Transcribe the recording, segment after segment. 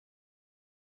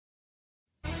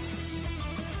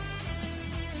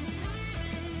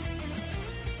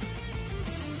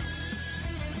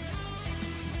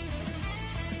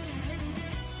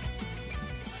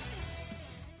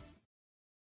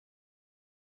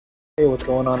Hey, what's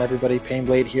going on everybody?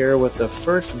 Painblade here with the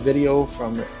first video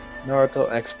from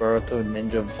Naruto x Boruto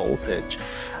Ninja Voltage.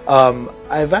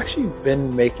 I've actually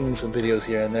been making some videos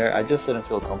here and there. I just didn't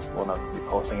feel comfortable enough to be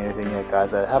posting anything yet,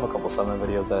 guys. I have a couple summon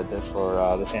videos that I did for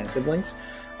the Sand Siblings.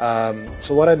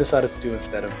 So what I decided to do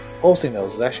instead of posting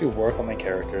those is actually work on my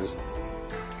characters,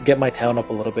 get my town up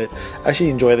a little bit,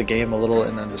 actually enjoy the game a little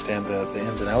and understand the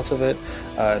ins and outs of it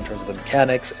in terms of the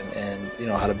mechanics and you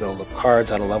know, how to build up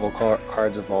cards, how to level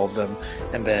cards, evolve them,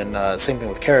 and then same thing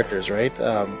with characters, right?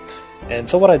 And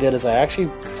so what I did is I actually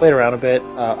played around a bit.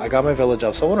 I got my village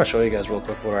up, so I want to show you guys real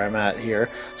quick where I'm at here.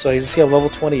 So as you see, I'm level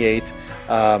 28.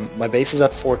 My base is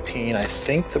at 14. I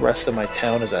think the rest of my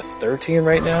town is at 13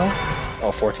 right now.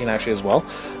 Oh, 14 actually as well.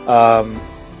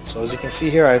 So as you can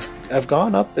see here, I've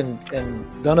gone up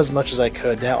and done as much as I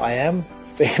could. Now I am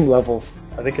fame level,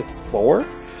 I think it's 4.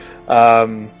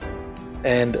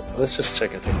 And let's just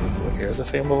check it real quick here. Is it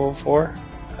fame level 4?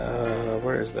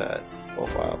 Where is that?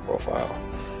 Profile.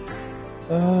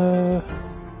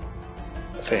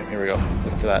 Fame, here we go.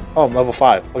 Looking for that. Oh, I'm level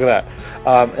 5. Look at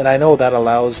that. And I know that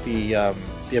allows the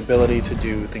ability to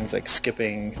do things like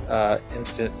skipping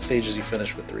instant stages you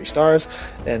finish with 3 stars,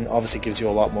 and obviously gives you a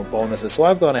lot more bonuses. So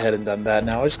I've gone ahead and done that.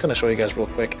 Now I'm just going to show you guys real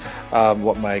quick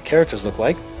what my characters look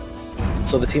like.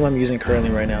 So the team I'm using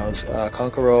currently right now is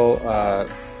Kankuro,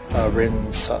 Rin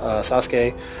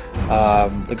Sasuke,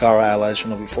 the Gaara Allied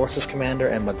Shinobi Forces Commander,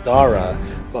 and Madara.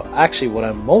 But actually what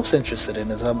I'm most interested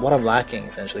in is what I'm lacking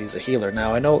essentially is a healer.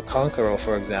 Now I know Kankuro,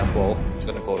 for example, I'm just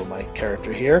going to go to my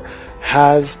character here,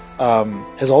 has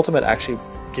his ultimate actually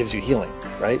gives you healing,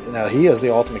 right? Now he is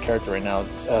the ultimate character right now.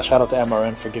 Shout out to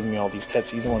MRN for giving me all these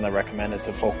tips. He's the one that recommended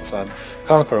to focus on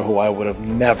Kankuro, who I would have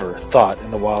never thought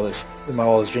in my wildest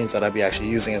dreams that I'd be actually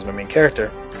using as my main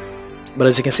character. But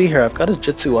as you can see here, I've got his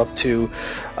Jutsu up to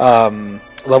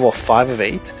level 5 of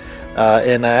 8,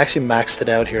 and I actually maxed it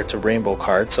out here to Rainbow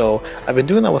card. So I've been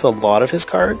doing that with a lot of his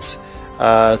cards.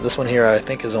 This one here I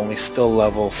think is only still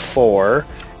level 4,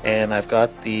 and I've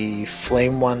got the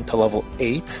Flame one to level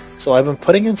 8. So I've been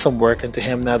putting in some work into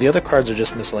him. Now the other cards are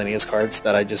just miscellaneous cards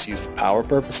that I just use for power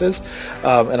purposes,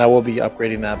 and I will be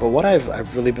upgrading that. But what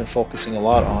I've really been focusing a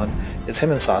lot on is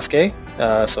him and Sasuke.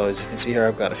 So as you can see here,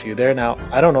 I've got a few there. Now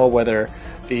I don't know whether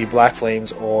the Black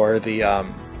Flames or the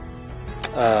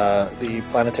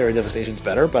Planetary Devastation is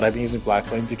better, but I've been using Black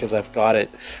Flames because I've got it,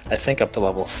 I think, up to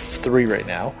level 3 right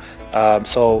now.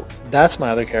 So that's my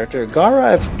other character. Gaara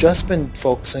I've just been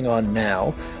focusing on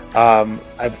now. I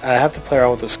have to play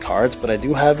around with his cards, but I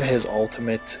do have his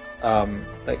ultimate.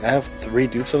 Like I have 3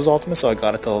 dupes of his ultimate, so I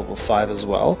got it to level 5 as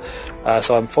well.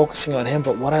 So I'm focusing on him,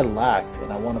 but what I lacked, and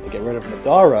I wanted to get rid of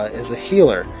Madara, is a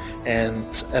healer.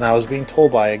 And I was being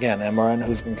told by, again, MRN,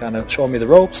 who's been kind of showing me the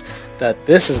ropes, that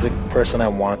this is the person I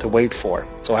wanted to wait for.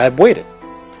 So I have waited.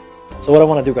 So what I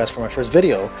want to do, guys, for my first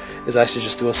video is actually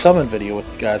just do a summon video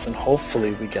with you guys, and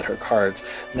hopefully we get her cards.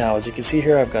 Now, as you can see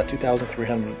here, I've got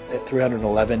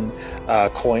 2,311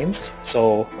 coins.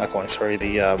 So, not coins, sorry, I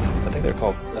think they're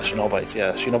called Shinobites.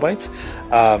 Yeah, Shinobites.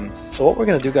 So what we're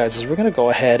going to do, guys, is we're going to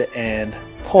go ahead and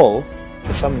pull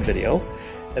the summon video,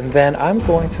 and then I'm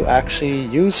going to actually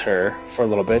use her for a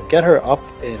little bit, get her up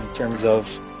in terms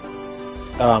of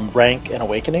rank and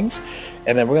awakenings,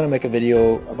 and then we're going to make a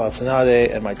video about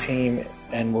Tsunade and my team,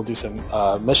 and we'll do some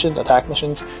missions, attack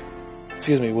missions,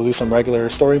 excuse me, we'll do some regular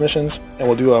story missions, and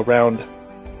we'll do a round,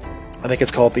 I think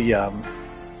it's called the,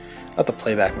 not the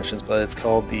playback missions, but it's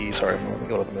called the, sorry, let me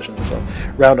go to the missions, so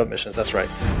roundup missions, that's right.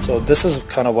 So this is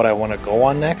kind of what I want to go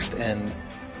on next, and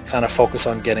kind of focus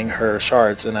on getting her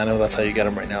shards, and I know that's how you get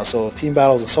them right now. So team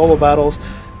battles and solo battles.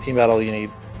 Team battle you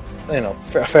need, you know,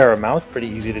 a fair amount, pretty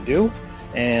easy to do.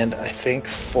 And I think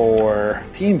for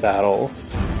team battle,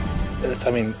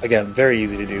 I mean, again, very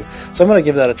easy to do. So I'm going to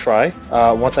give that a try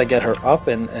once I get her up.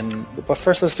 But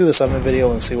first, let's do the summon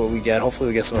video and see what we get. Hopefully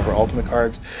we get some of her ultimate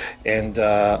cards. And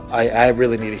I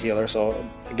really need a healer. So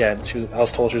again, I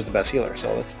was told she was the best healer.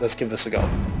 So let's give this a go.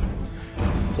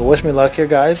 So wish me luck here,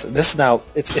 guys. This now,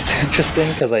 it's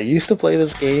interesting because I used to play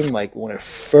this game like when it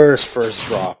first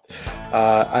dropped.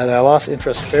 And I lost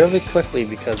interest fairly quickly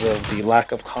because of the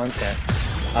lack of content.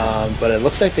 But it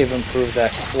looks like they've improved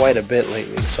that quite a bit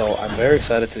lately, so I'm very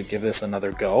excited to give this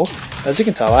another go. As you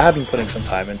can tell, I have been putting some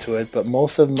time into it, but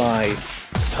most of my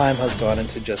time has gone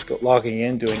into just logging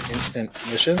in, doing instant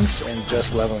missions, and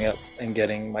just leveling up and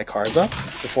getting my cards up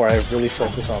before I really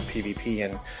focus on PvP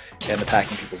and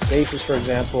attacking people's bases, for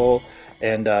example,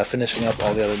 and finishing up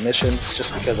all the other missions,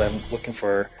 just because I'm looking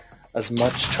for as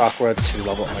much chakra to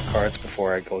level up my cards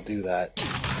before I go do that.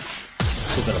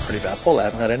 This has been a pretty bad pull. I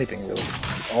haven't had anything really.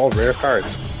 All rare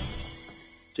cards.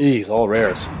 Jeez, all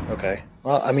rares. Okay.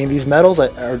 Well, I mean, these medals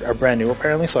are brand new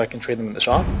apparently, so I can trade them in the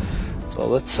shop. So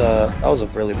let's, that was a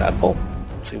really bad pull.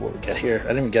 Let's see what we get here. I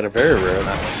didn't even get a very rare in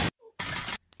that one.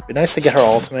 It'd be nice to get her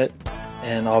ultimate,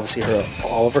 and obviously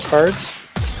all of her cards.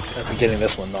 I've been getting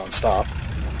this one non-stop.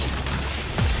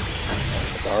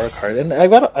 Madara card. And I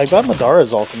got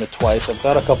Madara's ultimate twice. I've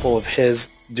got a couple of his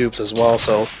dupes as well,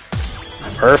 so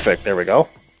perfect. There we go.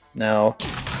 Now,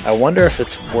 I wonder if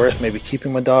it's worth maybe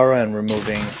keeping Madara and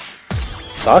removing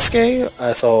Sasuke.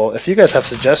 So if you guys have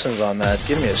suggestions on that,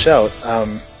 give me a shout.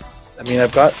 I mean,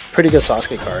 I've got pretty good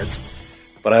Sasuke cards,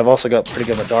 but I've also got pretty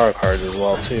good Madara cards as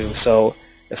well too. So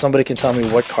if somebody can tell me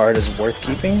what card is worth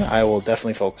keeping, I will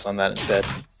definitely focus on that instead.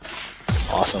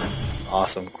 Awesome.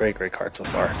 Awesome. Great card so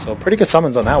far. So pretty good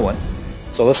summons on that one.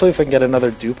 So let's see if I can get another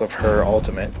dupe of her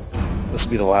ultimate. This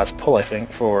will be the last pull, I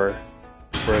think, for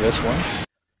this one.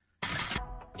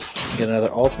 Get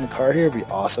another ultimate card here, would be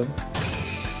awesome.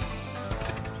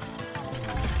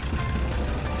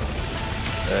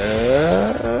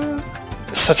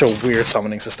 It's such a weird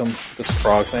summoning system, this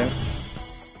frog thing.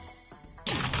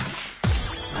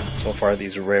 So far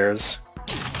these rares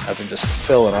have been just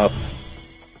filling up.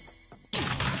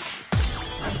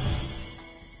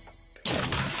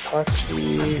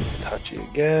 Itachi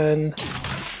again.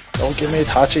 Don't give me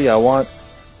Itachi,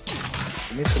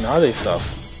 give me Tsunade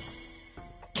stuff.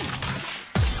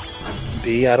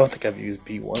 B, I don't think I've used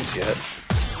B once yet.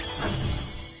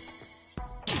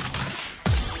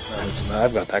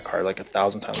 I've got that card like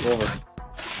 1,000 times over.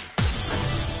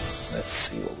 Let's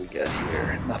see what we get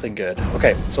here. Nothing good.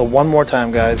 Okay, so one more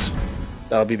time, guys.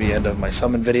 That'll be the end of my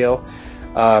summon video.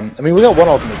 I mean, we got one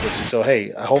ultimate Jutsu, so hey,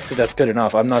 hopefully that's good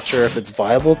enough. I'm not sure if it's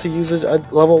viable to use it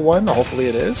at level 1. Hopefully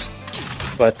it is.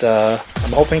 But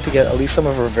I'm hoping to get at least some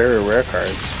of her very rare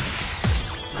cards.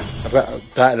 I've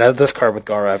got this card with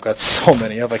Gaara. I've got so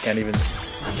many of I can't even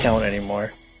count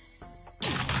anymore.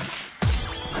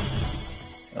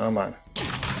 Come on.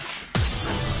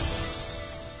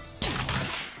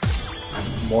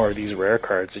 More of these rare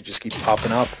cards that just keep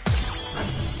popping up.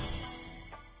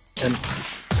 And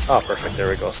oh, perfect. There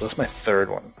we go. So that's my third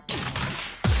one.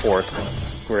 Fourth one.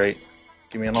 Great.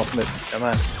 Give me an ultimate. Come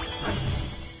on.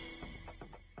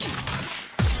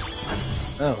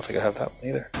 I don't think I have that one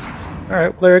either.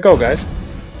 Alright, well there you go, guys.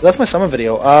 So that's my summon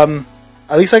video.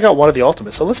 At least I got one of the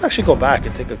ultimates. So let's actually go back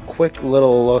and take a quick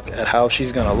little look at how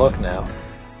she's gonna look now.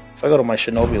 If I go to my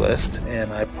Shinobi list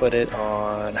and I put it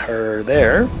on her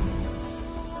there,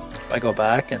 I go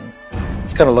back and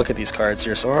let's kind of look at these cards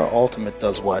here. So our ultimate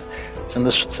does what?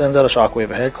 Sends out a shockwave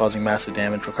ahead, causing massive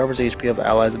damage, recovers HP of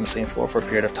allies in the same floor for a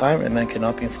period of time, and then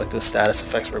cannot be inflicted with status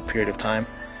effects for a period of time.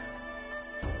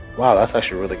 Wow, that's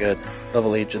actually really good.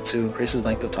 Level 8 Jutsu, increases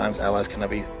length of times allies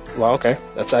cannot be... Wow, okay.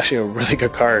 That's actually a really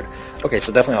good card. Okay,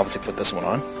 so definitely obviously put this one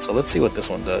on. So let's see what this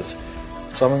one does.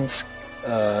 Summons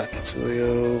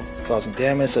Kitsuyo, causing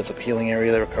damage, sets up a healing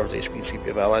area that recovers HP and CP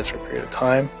of allies for a period of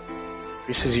time.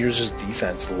 Increases user's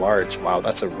defense large. Wow,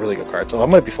 that's a really good card. So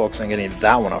I'm going to be focusing on getting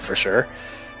that one up for sure.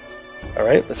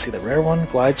 Alright, let's see the rare one.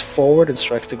 Glides forward and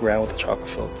strikes the ground with a chocolate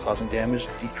field, causing damage,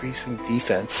 decreasing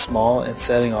defense, small, and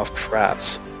setting off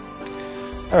traps.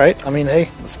 Alright, I mean, hey,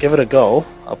 let's give it a go.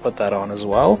 I'll put that on as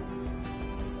well.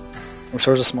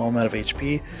 Restores a small amount of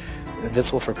HP.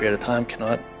 Invincible for a period of time.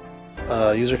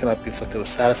 User cannot be inflicted with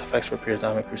status effects for a period of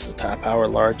time. Increases attack power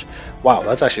large. Wow,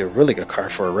 that's actually a really good card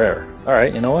for a rare.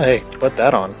 Alright, you know what? Hey, put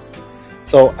that on.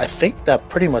 So I think that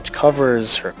pretty much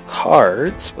covers her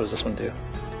cards. What does this one do?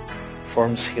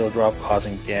 Performs heal drop,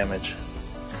 causing damage.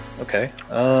 Okay.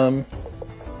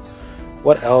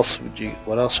 What else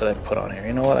should I put on here?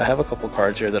 You know what? I have a couple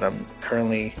cards here that I'm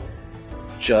currently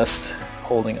just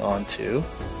holding on to.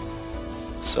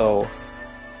 So,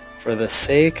 for the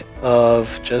sake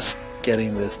of just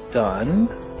getting this done,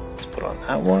 let's put on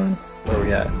that one. Where are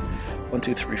we at? 1,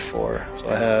 2, 3, 4. So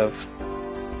I have...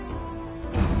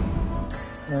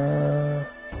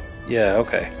 yeah,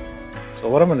 okay. So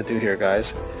what I'm going to do here,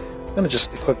 guys, I'm going to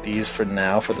just equip these for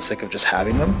now for the sake of just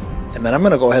having them. And then I'm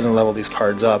going to go ahead and level these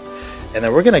cards up. And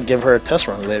then we're going to give her a test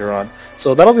run later on.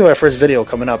 So that'll be my first video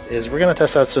coming up, is we're going to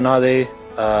test out Tsunade,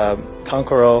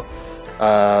 Kankuro,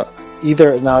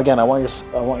 either, now again, I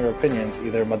want your opinions,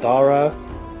 either Madara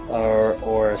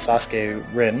or Sasuke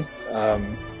Rin,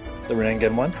 the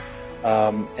Rinnegan one.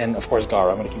 And of course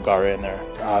Gaara. I'm going to keep Gaara in there.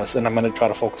 And I'm going to try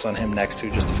to focus on him next too,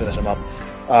 just to finish him up.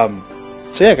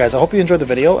 So yeah, guys, I hope you enjoyed the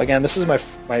video. Again, this is my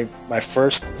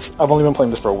first... I've only been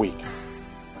playing this for a week.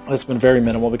 It's been very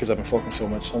minimal because I've been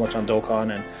focusing so much on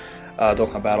Dokkan and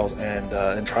Dokkan battles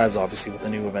and tribes, obviously, with the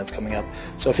new events coming up.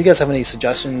 So if you guys have any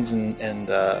suggestions and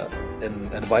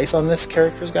advice on this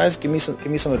characters, guys, give me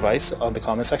some advice on the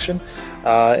comment section.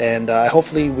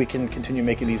 Hopefully we can continue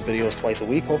making these videos twice a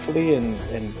week, hopefully, and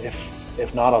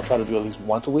if not, I'll try to do at least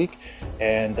once a week.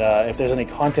 And if there's any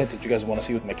content that you guys want to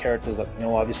see with my characters, let me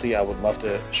know. Obviously, I would love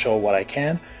to show what I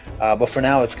can. But for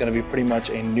now, it's going to be pretty much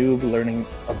a noob learning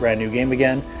a brand new game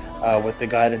again, with the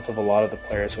guidance of a lot of the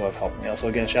players who have helped me out. So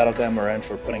again, shout out to MRN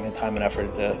for putting in time and effort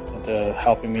into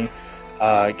helping me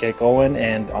get going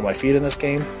and on my feet in this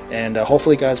game. And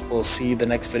hopefully, guys, we'll see the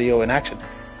next video in action.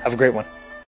 Have a great one.